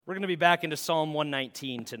We're going to be back into Psalm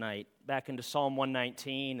 119 tonight, back into Psalm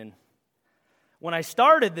 119. And when I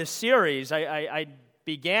started this series, I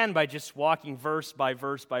began by just walking verse by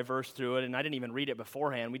verse by verse through it, and I didn't even read it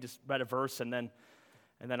beforehand. We just read a verse, and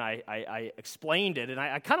then I explained it. And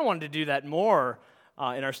I kind of wanted to do that more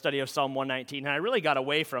in our study of Psalm 119, and I really got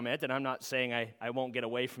away from it, and I'm not saying I won't get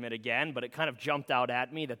away from it again, but it kind of jumped out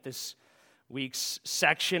at me that this week's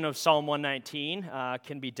section of Psalm 119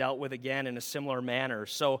 can be dealt with again in a similar manner.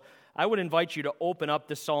 So I would invite you to open up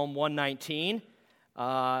to Psalm 119.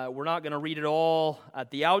 We're not going to read it all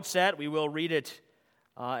at the outset. We will read it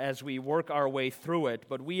as we work our way through it.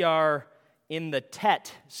 But we are in the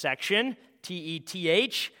Tet section,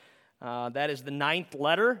 T-E-T-H. That is the 9th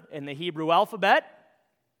letter in the Hebrew alphabet.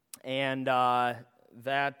 And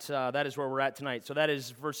that is where we're at tonight. So that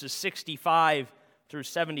is verses 65 through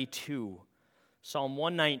 72. Psalm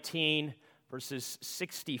 119, verses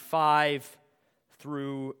 65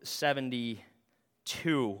 through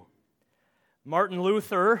 72. Martin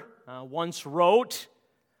Luther once wrote,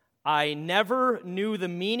 "I never knew the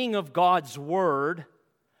meaning of God's word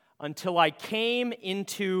until I came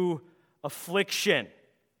into affliction.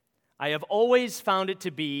 I have always found it to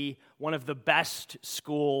be one of the best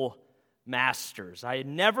school masters. I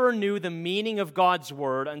never knew the meaning of God's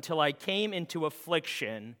word until I came into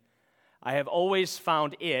affliction. I have always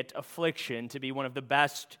found it, affliction, to be one of the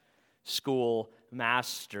best school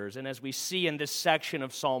masters." And as we see in this section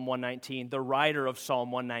of Psalm 119, the writer of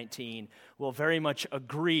Psalm 119 will very much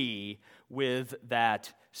agree with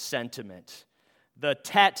that sentiment. The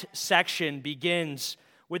Tet section begins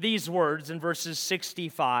with these words in verses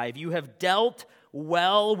 65, "You have dealt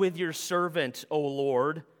well with your servant, O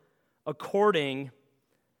Lord, according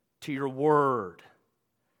to your word."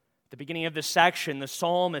 At the beginning of this section, the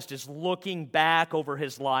psalmist is looking back over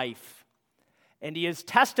his life, and he is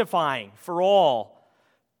testifying for all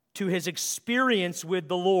to his experience with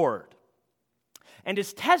the Lord. And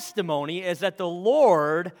his testimony is that the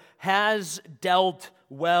Lord has dealt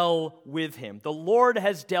well with him. The Lord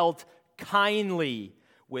has dealt kindly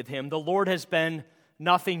with him. The Lord has been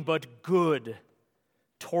nothing but good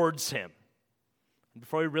towards him.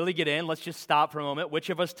 Before we really get in, let's just stop for a moment. Which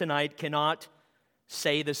of us tonight cannot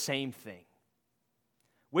say the same thing?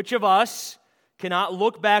 Which of us cannot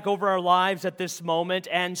look back over our lives at this moment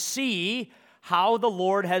and see how the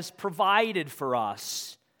Lord has provided for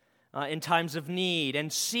us in times of need,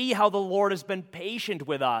 and see how the Lord has been patient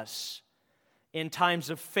with us in times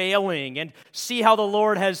of failing, and see how the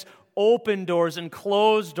Lord has opened doors and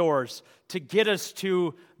closed doors to get us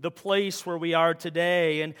to the place where we are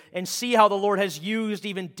today, and see how the Lord has used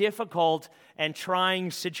even difficult and trying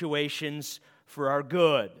situations for our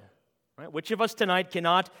good? Right? Which of us tonight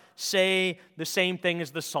cannot say the same thing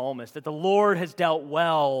as the psalmist, that the Lord has dealt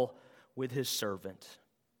well with his servant?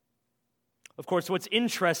 Of course, what's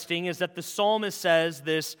interesting is that the psalmist says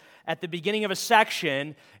this at the beginning of a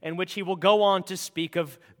section in which he will go on to speak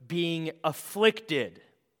of being afflicted.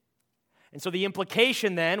 And so the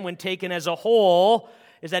implication then, when taken as a whole,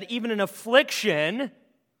 is that even in affliction,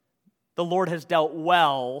 the Lord has dealt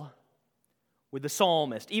well with the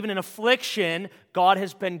psalmist. Even in affliction, God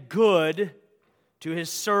has been good to his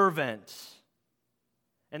servant.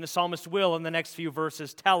 And the psalmist will, in the next few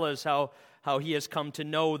verses, tell us how he has come to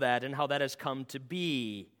know that and how that has come to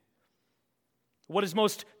be. What is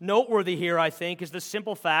most noteworthy here, I think, is the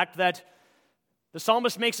simple fact that the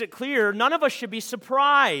psalmist makes it clear none of us should be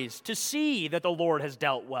surprised to see that the Lord has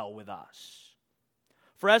dealt well with us.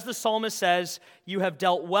 For as the psalmist says, "You have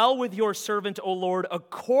dealt well with your servant, O Lord,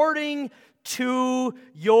 according to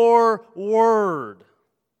your word."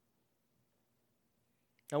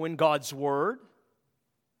 Now, in God's word,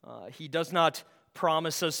 he does not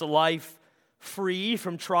promise us a life free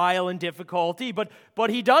from trial and difficulty, but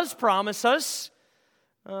he does promise us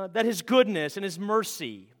that his goodness and his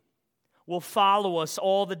mercy will follow us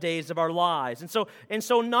all the days of our lives. And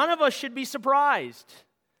so none of us should be surprised,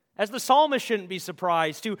 as the psalmist shouldn't be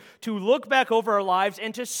surprised, to look back over our lives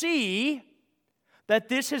and to see that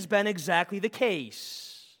this has been exactly the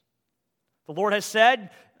case. The Lord has said,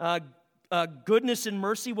 goodness and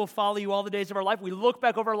mercy will follow you all the days of our life. We look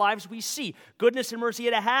back over our lives, we see goodness and mercy.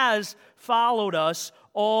 It has followed us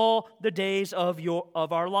all the days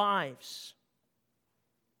of our lives.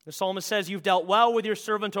 The psalmist says, "You've dealt well with your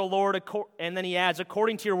servant, O Lord," and then he adds,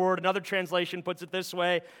 "according to your word." Another translation puts it this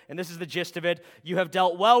way, and this is the gist of it: "You have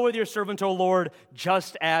dealt well with your servant, O Lord,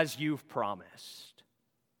 just as you've promised."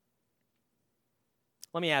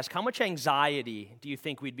 Let me ask, how much anxiety do you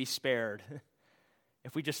think we'd be spared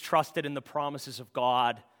if we just trusted in the promises of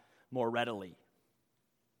God more readily?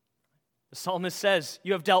 The psalmist says,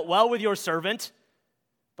 "You have dealt well with your servant,"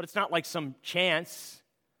 But it's not like some chance.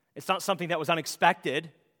 It's not something that was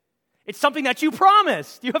unexpected. It's something that you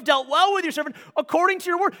promised. You have dealt well with your servant according to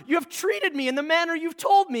your word. You have treated me in the manner you've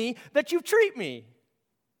told me that you treat me.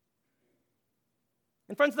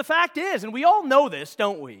 And friends, the fact is, and we all know this,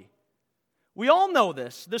 don't we? We all know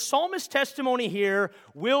this. The psalmist's testimony here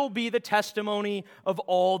will be the testimony of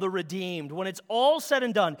all the redeemed. When it's all said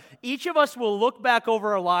and done, each of us will look back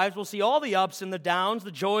over our lives, we'll see all the ups and the downs,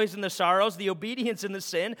 the joys and the sorrows, the obedience and the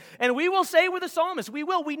sin, and we will say with the psalmist, we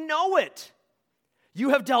know it. You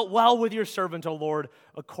have dealt well with your servant, O Lord,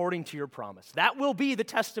 according to your promise. That will be the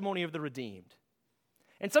testimony of the redeemed.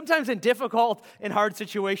 And sometimes in difficult and hard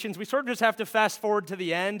situations, we sort of just have to fast forward to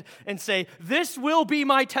the end and say, this will be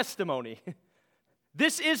my testimony.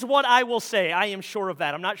 This is what I will say. I am sure of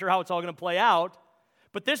that. I'm not sure how it's all going to play out,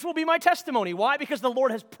 but this will be my testimony. Why? Because the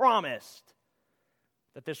Lord has promised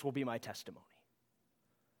that this will be my testimony.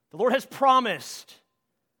 The Lord has promised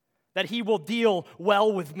that He will deal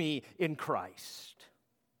well with me in Christ.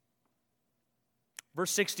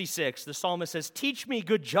 Verse 66, the psalmist says, teach me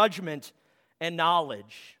good judgment and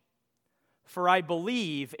knowledge, for I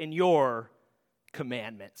believe in your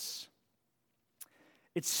commandments.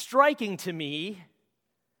 It's striking to me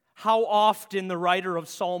how often the writer of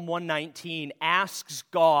Psalm 119 asks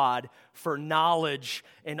God for knowledge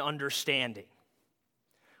and understanding.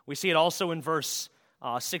 We see it also in verse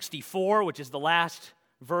 64, which is the last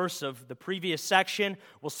verse of the previous section.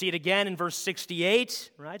 We'll see it again in verse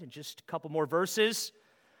 68, right, in just a couple more verses.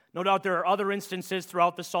 No doubt there are other instances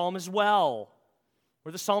throughout the psalm as well,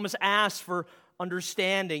 where the psalmist asks for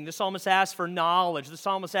understanding, the psalmist asks for knowledge, the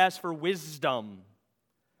psalmist asks for wisdom.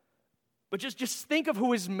 But just think of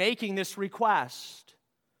who is making this request.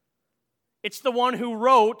 It's the one who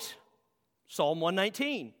wrote Psalm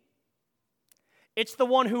 119. It's the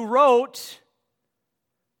one who wrote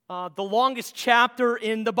the longest chapter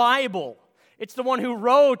in the Bible. It's the one who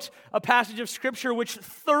wrote a passage of Scripture which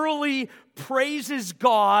thoroughly praises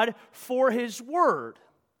God for His Word.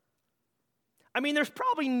 I mean, there's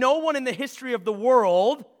probably no one in the history of the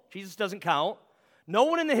world, Jesus doesn't count, no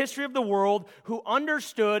one in the history of the world who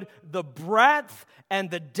understood the breadth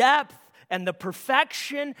and the depth and the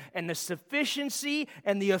perfection and the sufficiency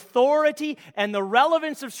and the authority and the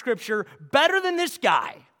relevance of Scripture better than this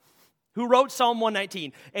guy who wrote Psalm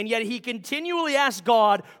 119, and yet he continually asks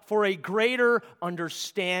God for a greater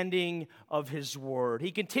understanding of His Word.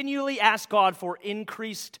 He continually asks God for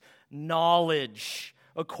increased knowledge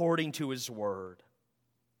according to His Word.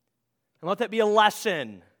 And let that be a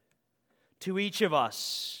lesson to each of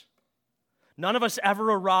us. None of us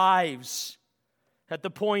ever arrives at the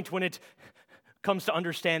point when it comes to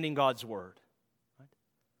understanding God's Word.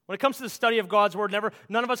 When it comes to the study of God's Word,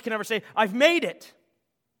 none of us can ever say, I've made it.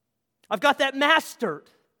 I've got that mastered.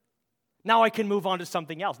 Now I can move on to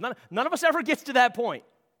something else. None of us ever gets to that point.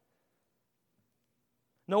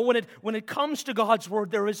 No, when it comes to God's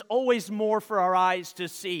Word, there is always more for our eyes to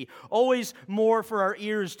see, always more for our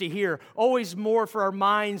ears to hear, always more for our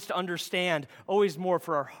minds to understand, always more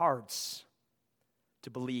for our hearts to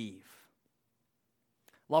believe.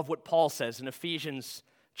 Love what Paul says in Ephesians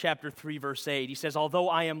chapter 3, verse 8. He says, although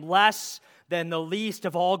I am less than the least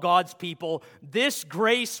of all God's people, this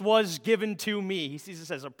grace was given to me. He sees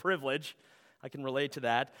this as a privilege. I can relate to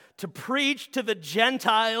that. To preach to the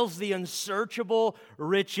Gentiles the unsearchable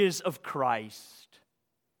riches of Christ.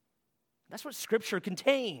 That's what Scripture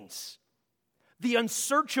contains. The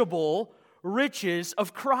unsearchable riches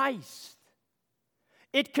of Christ.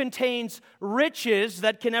 It contains riches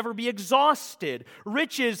that can never be exhausted.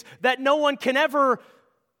 Riches that no one can ever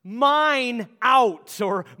mine out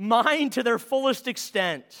or mine to their fullest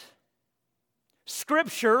extent.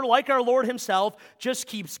 Scripture, like our Lord Himself, just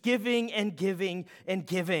keeps giving and giving and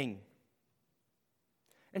giving.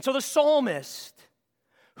 And so the psalmist,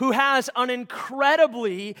 who has an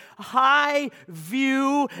incredibly high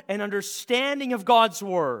view and understanding of God's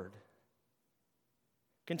Word,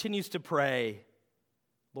 continues to pray,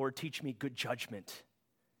 Lord, teach me good judgment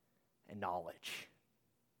and knowledge.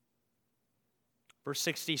 Verse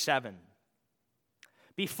 67,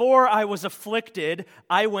 before I was afflicted,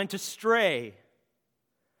 I went astray,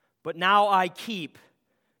 but now I keep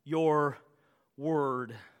your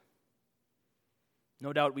word.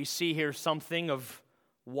 No doubt we see here something of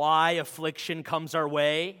why affliction comes our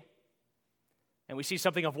way, and we see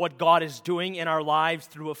something of what God is doing in our lives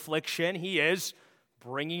through affliction. He is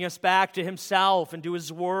bringing us back to Himself and to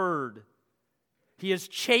His word. He is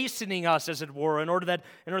chastening us, as it were, in order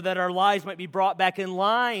that our lives might be brought back in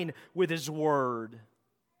line with His Word.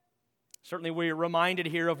 Certainly we're reminded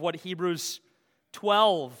here of what Hebrews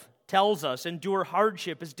 12 tells us. Endure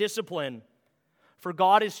hardship as discipline. for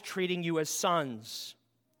God is treating you as sons.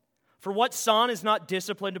 For what son is not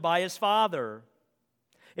disciplined by his father?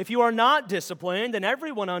 If you are not disciplined, and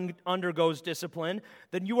everyone undergoes discipline,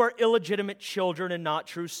 then you are illegitimate children and not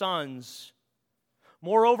true sons.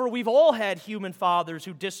 Moreover, we've all had human fathers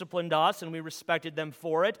who disciplined us, and we respected them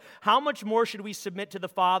for it. How much more should we submit to the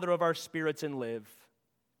Father of our spirits and live?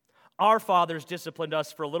 Our fathers disciplined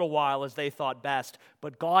us for a little while as they thought best,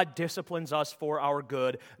 but God disciplines us for our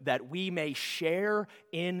good, that we may share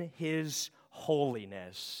in his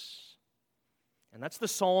holiness. And that's the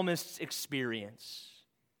psalmist's experience.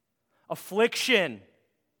 Affliction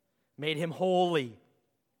made him holy.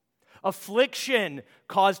 Affliction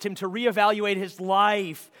caused him to reevaluate his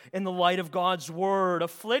life in the light of God's word.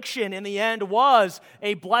 Affliction, in the end, was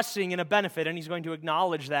a blessing and a benefit, and he's going to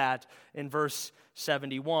acknowledge that in verse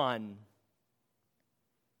 71.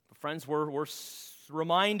 But friends, we're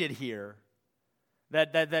reminded here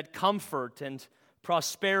that comfort and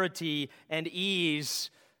prosperity and ease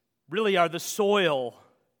really are the soil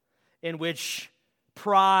in which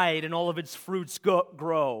pride and all of its fruits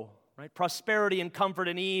grow. Right? Prosperity and comfort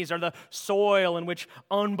and ease are the soil in which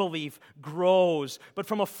unbelief grows. But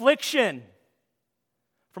from affliction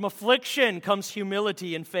comes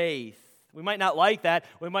humility and faith. We might not like that.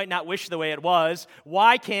 We might not wish the way it was.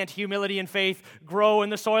 Why can't humility and faith grow in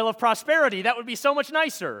the soil of prosperity? That would be so much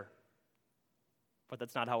nicer. But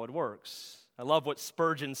that's not how it works. I love what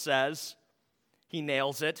Spurgeon says. He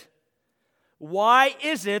nails it. Why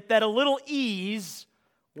is it that a little ease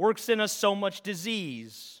works in us so much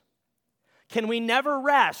disease? Can we never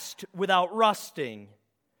rest without rusting?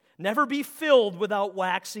 Never be filled without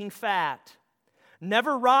waxing fat?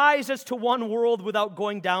 Never rise as to one world without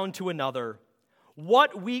going down to another?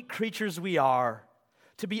 What weak creatures we are,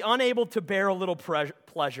 to be unable to bear a little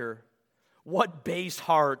pleasure. What base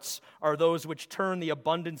hearts are those which turn the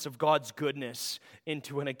abundance of God's goodness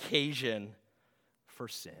into an occasion for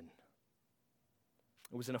sin.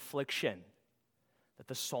 It was an affliction that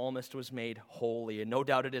the psalmist was made holy. And no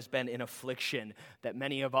doubt it has been in affliction that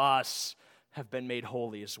many of us have been made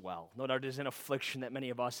holy as well. No doubt it is in affliction that many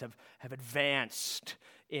of us have advanced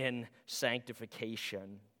in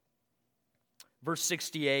sanctification. Verse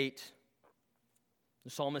 68, the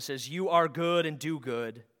psalmist says, "You are good and do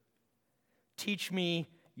good. Teach me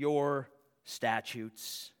your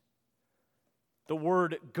statutes." The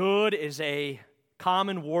word good is a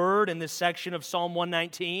common word in this section of Psalm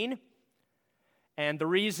 119. And the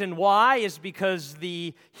reason why is because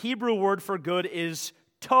the Hebrew word for good is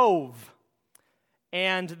tov.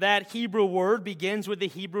 And that Hebrew word begins with the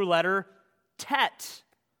Hebrew letter tet,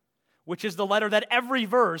 which is the letter that every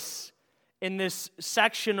verse in this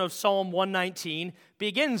section of Psalm 119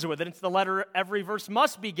 begins with. And it's the letter every verse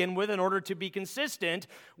must begin with in order to be consistent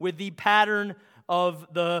with the pattern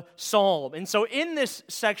of the psalm. And so in this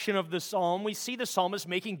section of the psalm, we see the psalmist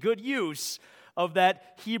making good use of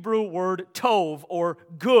that Hebrew word tov, or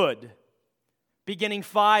good, beginning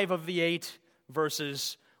 5 of the 8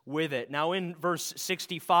 verses with it. Now in verse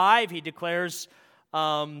 65, he declares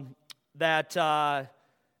or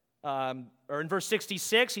in verse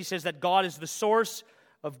 66, he says that God is the source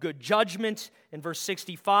of good judgment. In verse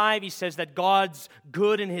 65, he says that God's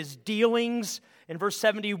good in his dealings. In verse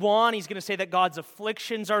 71, he's going to say that God's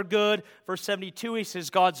afflictions are good. Verse 72, he says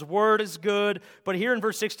God's word is good. But here in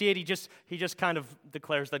verse 68, he just kind of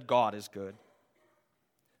declares that God is good.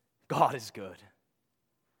 God is good.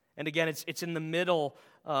 And again, it's in the middle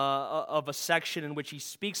of a section in which he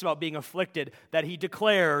speaks about being afflicted that he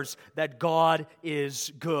declares that God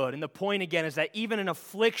is good. And the point again is that even in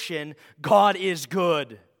affliction, God is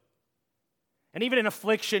good. And even in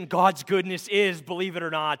affliction, God's goodness is, believe it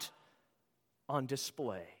or not, on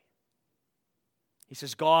display. He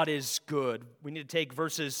says God is good. We need to take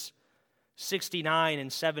verses 69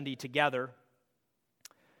 and 70 together.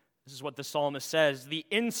 This is what the psalmist says: "The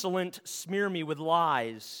insolent smear me with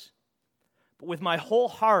lies, but with my whole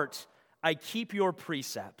heart I keep your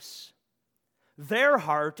precepts. Their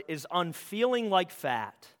heart is unfeeling like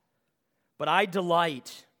fat, but I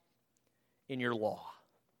delight in your law."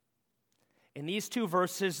 In these two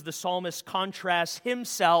verses, the psalmist contrasts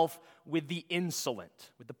himself with the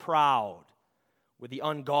insolent, with the proud, with the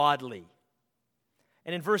ungodly.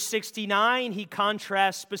 And in verse 69, he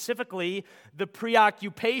contrasts specifically the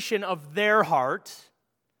preoccupation of their heart,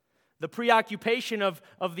 the preoccupation of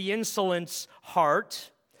the insolent's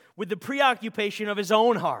heart, with the preoccupation of his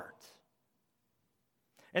own heart.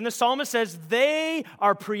 And the psalmist says, they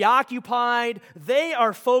are preoccupied, they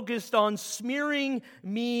are focused on smearing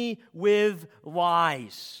me with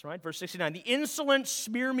lies. Right? Verse 69, the insolent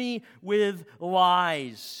smear me with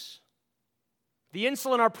lies. The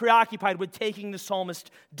insolent are preoccupied with taking the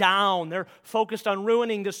psalmist down. They're focused on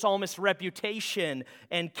ruining the psalmist's reputation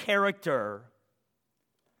and character.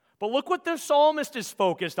 But look what the psalmist is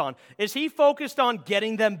focused on. Is he focused on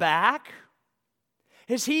getting them back?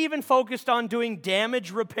 Is he even focused on doing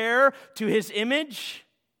damage repair to his image?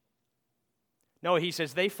 No, he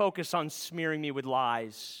says, they focus on smearing me with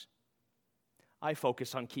lies. I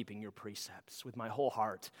focus on keeping your precepts. With my whole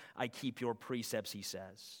heart, I keep your precepts, he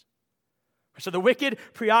says. So the wicked,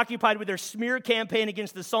 preoccupied with their smear campaign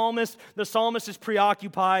against the psalmist is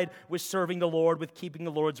preoccupied with serving the Lord, with keeping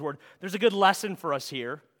the Lord's word. There's a good lesson for us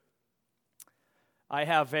here. I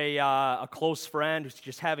have a close friend who's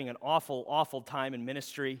just having an awful time in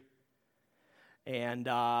ministry. And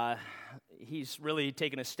he's really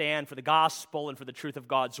taken a stand for the gospel and for the truth of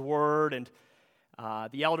God's word. And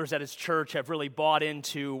the elders at his church have really bought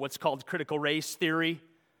into what's called critical race theory,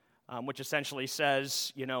 which essentially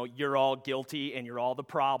says, you're all guilty and you're all the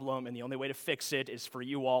problem, and the only way to fix it is for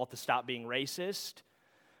you all to stop being racist.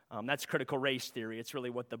 That's critical race theory. It's really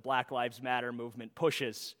what the Black Lives Matter movement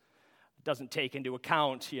pushes. It doesn't take into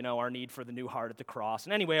account, our need for the new heart at the cross.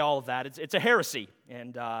 And anyway, all of that, it's a heresy,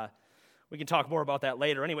 and we can talk more about that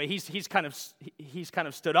later. Anyway, he's kind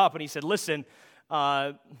of stood up and he said, listen,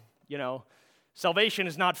 salvation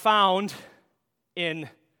is not found in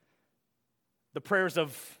the prayers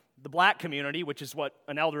of the black community, which is what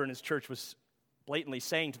an elder in his church was blatantly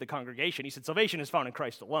saying to the congregation. He said, salvation is found in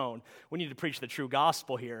Christ alone. We need to preach the true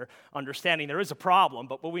gospel here, understanding there is a problem,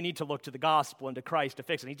 but we need to look to the gospel and to Christ to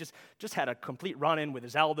fix it. And he just had a complete run-in with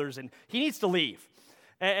his elders, and he needs to leave.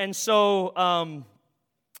 And so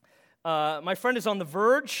my friend is on the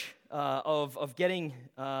verge of getting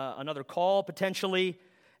another call, potentially,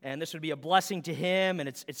 and this would be a blessing to him, and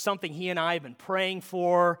it's something he and I have been praying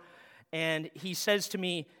for. And he says to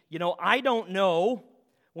me, I don't know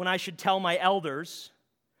when I should tell my elders,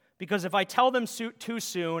 because if I tell them too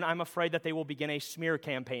soon, I'm afraid that they will begin a smear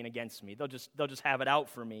campaign against me. They'll just have it out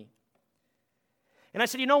for me. And I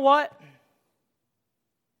said, you know what?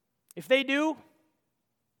 If they do,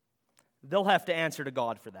 they'll have to answer to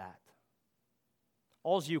God for that.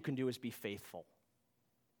 All you can do is be faithful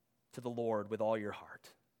to the Lord with all your heart.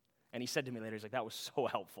 And he said to me later, he's like, that was so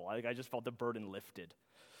helpful. I just felt the burden lifted.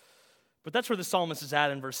 But that's where the psalmist is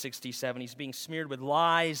at in verse 67. He's being smeared with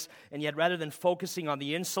lies, and yet rather than focusing on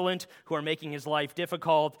the insolent who are making his life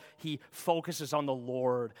difficult, he focuses on the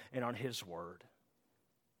Lord and on his word.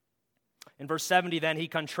 In verse 70, then, he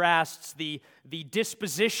contrasts the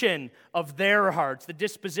disposition of their hearts, the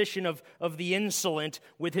disposition of the insolent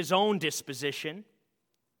with his own disposition.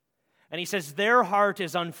 And he says, their heart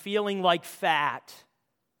is unfeeling like fat,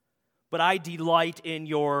 but I delight in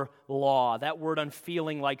your law. That word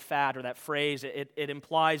unfeeling like fat, or that phrase, it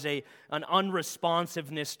implies an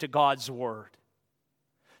unresponsiveness to God's word.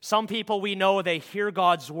 Some people we know, they hear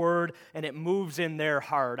God's word and it moves in their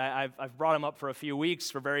heart. I've brought him up for a few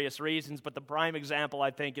weeks for various reasons, but the prime example,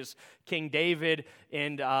 I think, is King David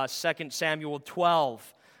in 2 Samuel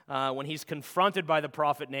 12. When he's confronted by the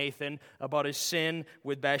prophet Nathan about his sin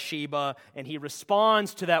with Bathsheba, and he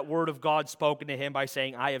responds to that word of God spoken to him by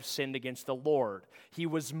saying, I have sinned against the Lord. He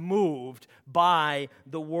was moved by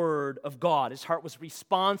the word of God. His heart was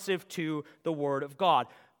responsive to the word of God.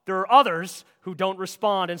 There are others who don't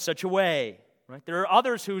respond in such a way. Right? There are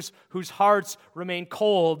others whose hearts remain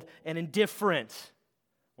cold and indifferent.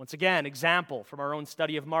 Once again, example from our own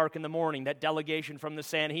study of Mark in the morning, that delegation from the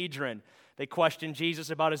Sanhedrin. They question Jesus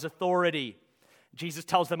about his authority. Jesus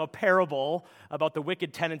tells them a parable about the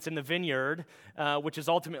wicked tenants in the vineyard, which is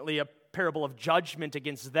ultimately a parable of judgment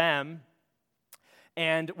against them.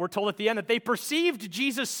 And we're told at the end that they perceived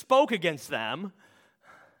Jesus spoke against them,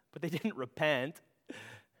 but they didn't repent.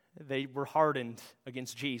 They were hardened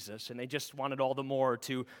against Jesus, and they just wanted all the more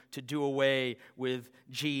to do away with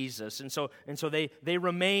Jesus. And so they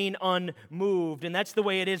remain unmoved, and that's the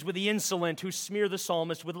way it is with the insolent who smear the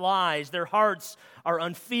psalmist with lies. Their hearts are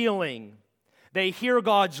unfeeling. They hear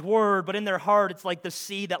God's word, but in their heart it's like the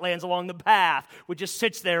seed that lands along the path, which just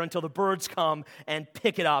sits there until the birds come and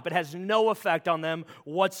pick it up. It has no effect on them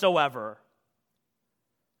whatsoever.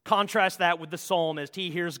 Contrast that with the psalmist. He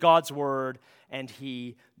hears God's word and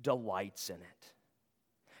he delights in it.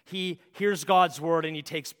 He hears God's word and he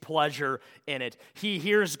takes pleasure in it. He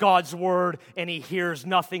hears God's word and he hears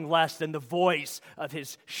nothing less than the voice of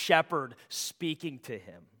his shepherd speaking to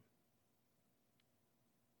him.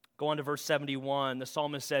 Go on to verse 71. The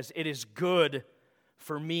psalmist says, "It is good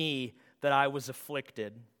for me that I was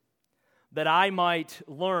afflicted, that I might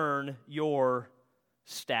learn your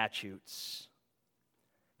statutes."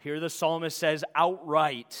 Here the psalmist says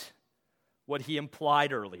outright what he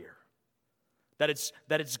implied earlier, that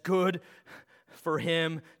it's good for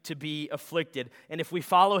him to be afflicted. And if we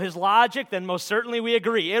follow his logic, then most certainly we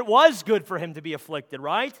agree. It was good for him to be afflicted,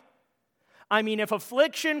 right? I mean, if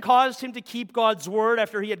affliction caused him to keep God's word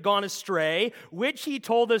after he had gone astray, which he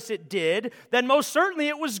told us it did, then most certainly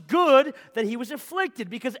it was good that he was afflicted,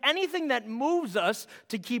 because anything that moves us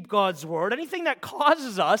to keep God's word, anything that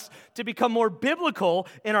causes us to become more biblical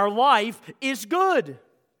in our life is good.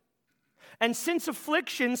 And since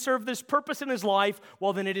affliction served this purpose in his life,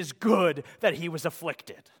 well, then it is good that he was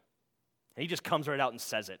afflicted. And he just comes right out and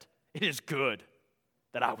says it. It is good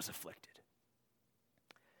that I was afflicted.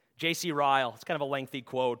 J.C. Ryle, it's kind of a lengthy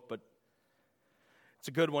quote, but it's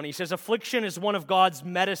a good one. He says, affliction is one of God's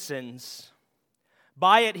medicines.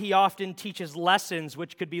 By it, he often teaches lessons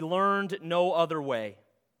which could be learned no other way.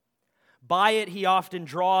 By it, he often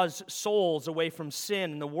draws souls away from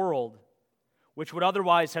sin in the world, which would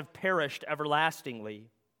otherwise have perished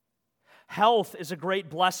everlastingly. Health is a great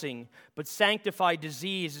blessing, but sanctified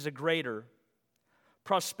disease is a greater.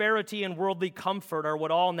 Prosperity and worldly comfort are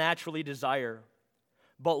what all naturally desire.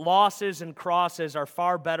 But losses and crosses are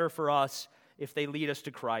far better for us if they lead us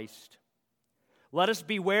to Christ. Let us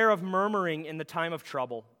beware of murmuring in the time of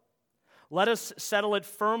trouble. Let us settle it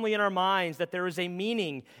firmly in our minds that there is a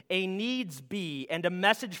meaning, a needs be, and a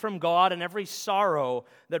message from God in every sorrow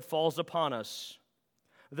that falls upon us.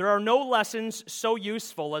 There are no lessons so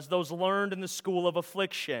useful as those learned in the school of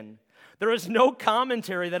affliction. There is no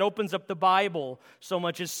commentary that opens up the Bible so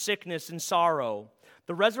much as sickness and sorrow.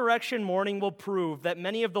 The resurrection morning will prove that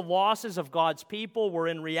many of the losses of God's people were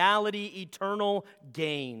in reality eternal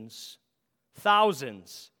gains.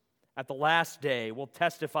 Thousands at the last day will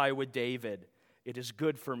testify with David, "It is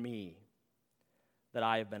good for me that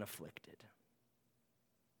I have been afflicted."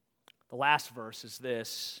 The last verse is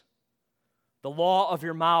this: "The law of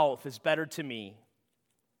your mouth is better to me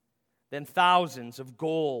than thousands of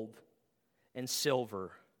gold and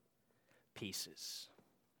silver pieces."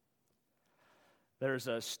 There's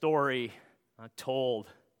a story told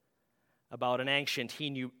about an ancient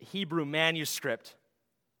Hebrew manuscript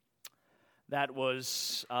that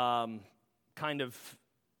was kind of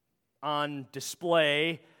on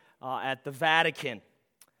display at the Vatican.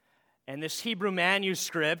 And this Hebrew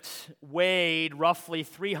manuscript weighed roughly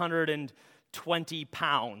 320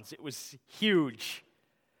 pounds. It was huge.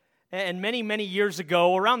 And many, many years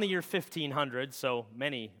ago, around the year 1500, so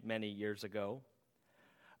many, many years ago,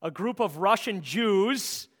 a group of Russian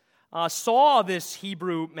Jews saw this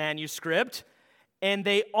Hebrew manuscript, and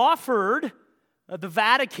they offered the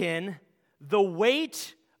Vatican the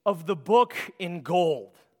weight of the book in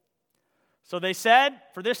gold. So they said,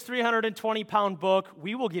 for this 320-pound book,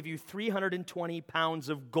 we will give you 320 pounds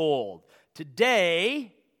of gold.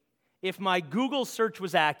 Today, if my Google search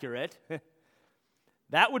was accurate,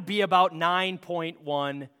 that would be about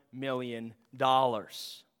 $9.1 million.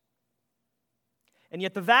 And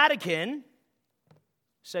yet the Vatican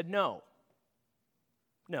said, no,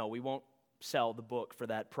 we won't sell the book for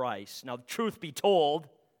that price. Now, truth be told,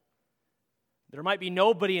 there might be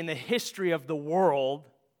nobody in the history of the world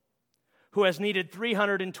who has needed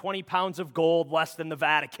 320 pounds of gold less than the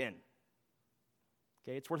Vatican.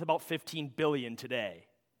 Okay, it's worth about $15 billion today.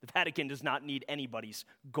 The Vatican does not need anybody's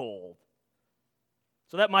gold.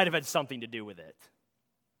 So that might have had something to do with it.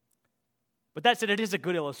 But that said, it is a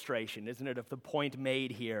good illustration, isn't it, of the point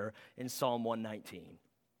made here in Psalm 119.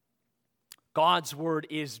 God's word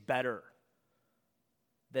is better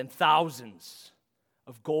than thousands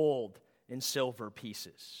of gold and silver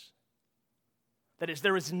pieces. That is,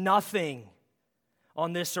 there is nothing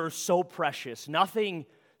on this earth so precious, nothing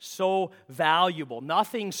so valuable,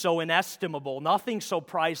 nothing so inestimable, nothing so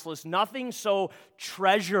priceless, nothing so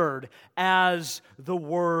treasured as the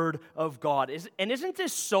Word of God. And isn't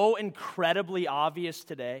this so incredibly obvious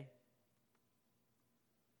today?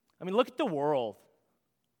 I mean, look at the world.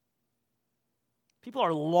 People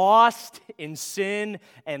are lost in sin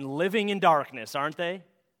and living in darkness, aren't they?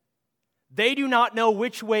 They do not know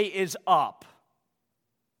which way is up.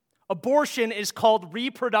 Abortion is called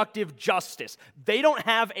reproductive justice. They don't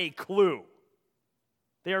have a clue.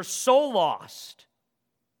 They are so lost.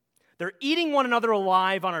 They're eating one another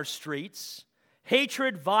alive on our streets.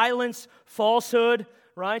 Hatred, violence, falsehood,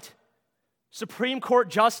 right? Supreme Court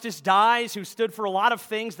Justice dies who stood for a lot of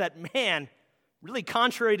things that, man, really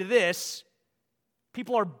contrary to this,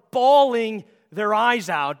 people are bawling their eyes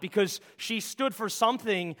out because she stood for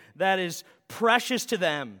something that is precious to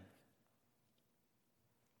them.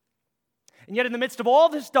 And yet in the midst of all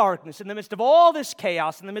this darkness, in the midst of all this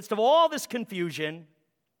chaos, in the midst of all this confusion,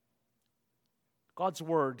 God's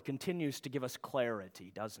word continues to give us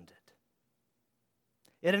clarity, doesn't it?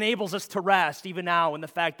 It enables us to rest even now in the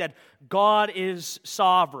fact that God is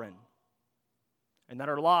sovereign and that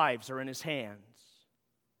our lives are in His hands.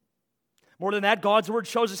 More than that, God's Word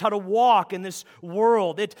shows us how to walk in this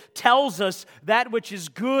world. It tells us that which is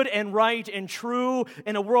good and right and true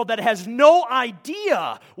in a world that has no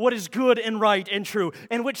idea what is good and right and true,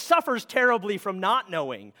 and which suffers terribly from not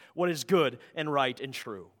knowing what is good and right and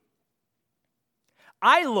true.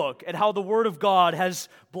 I look at how the Word of God has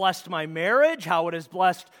blessed my marriage, how it has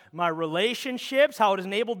blessed my relationships, how it has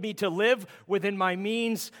enabled me to live within my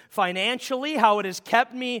means financially, how it has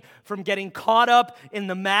kept me from getting caught up in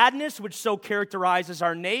the madness which so characterizes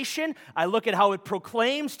our nation. I look at how it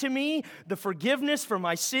proclaims to me the forgiveness for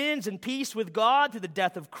my sins and peace with God through the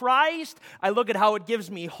death of Christ. I look at how it gives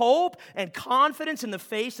me hope and confidence in the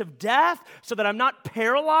face of death so that I'm not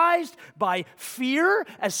paralyzed by fear,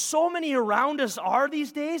 as so many around us are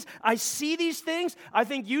these days. I see these things. I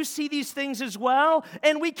think you see these things as well.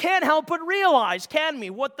 And we can't help but realize, can we,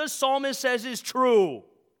 what the psalmist says is true.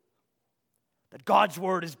 That God's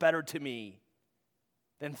word is better to me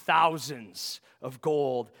than thousands of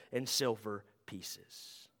gold and silver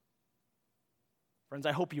pieces. Friends,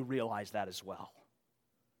 I hope you realize that as well.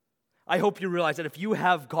 I hope you realize that if you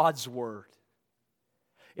have God's word,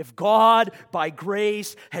 if God, by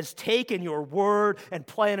grace, has taken your word and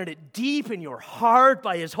planted it deep in your heart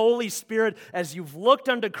by His Holy Spirit as you've looked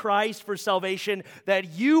unto Christ for salvation,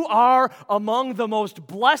 that you are among the most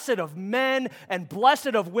blessed of men and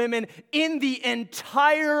blessed of women in the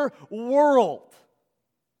entire world.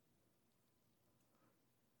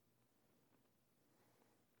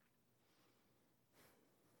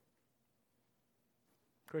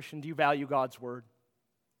 Christian, do you value God's word?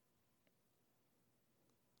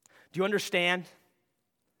 Do you understand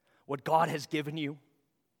what God has given you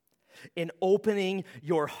in opening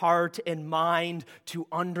your heart and mind to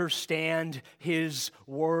understand His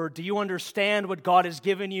word? Do you understand what God has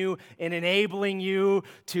given you in enabling you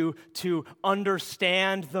to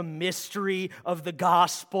understand the mystery of the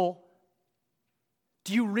gospel?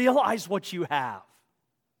 Do you realize what you have?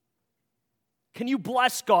 Can you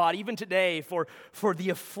bless God even today for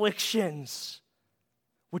the afflictions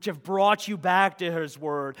which have brought you back to His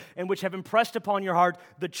word and which have impressed upon your heart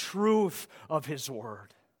the truth of His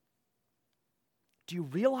word? Do you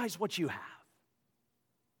realize what you have?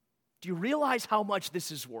 Do you realize how much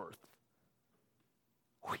this is worth?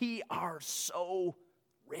 We are so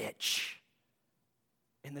rich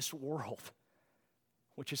in this world,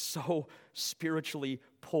 which is so spiritually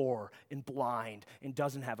poor and blind and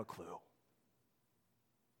doesn't have a clue.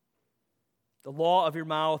 The law of your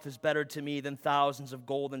mouth is better to me than thousands of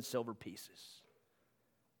gold and silver pieces.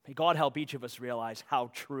 May God help each of us realize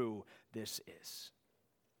how true this is.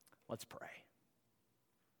 Let's pray.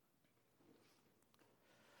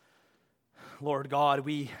 Lord God,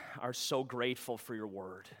 we are so grateful for your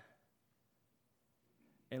word.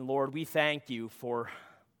 And Lord, we thank you for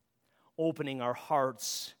opening our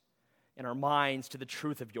hearts and our minds to the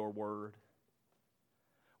truth of your word.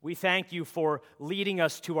 We thank you for leading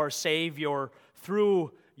us to our Savior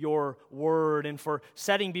through your word and for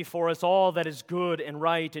setting before us all that is good and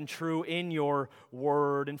right and true in your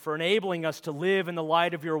word and for enabling us to live in the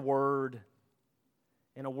light of your word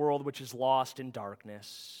in a world which is lost in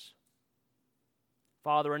darkness.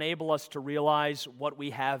 Father, enable us to realize what we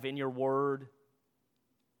have in your word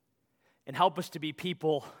and help us to be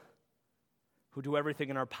people who do everything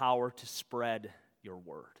in our power to spread your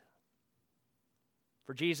word.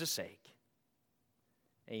 For Jesus' sake,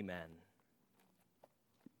 amen.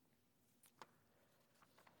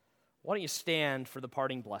 Why don't you stand for the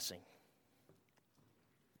parting blessing?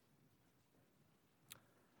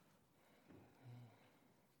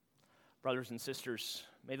 Brothers and sisters,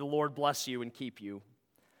 may the Lord bless you and keep you.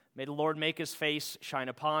 May the Lord make His face shine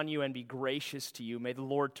upon you and be gracious to you. May the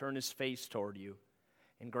Lord turn His face toward you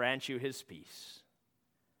and grant you His peace.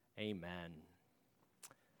 Amen.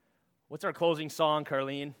 What's our closing song,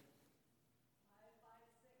 Carlene? 556.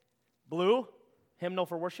 Blue? Hymnal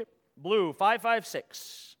for worship? Blue,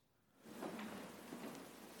 556.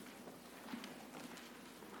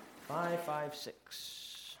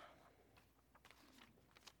 556.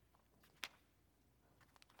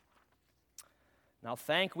 Now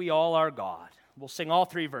thank we all our God. We'll sing all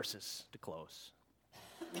three verses to close.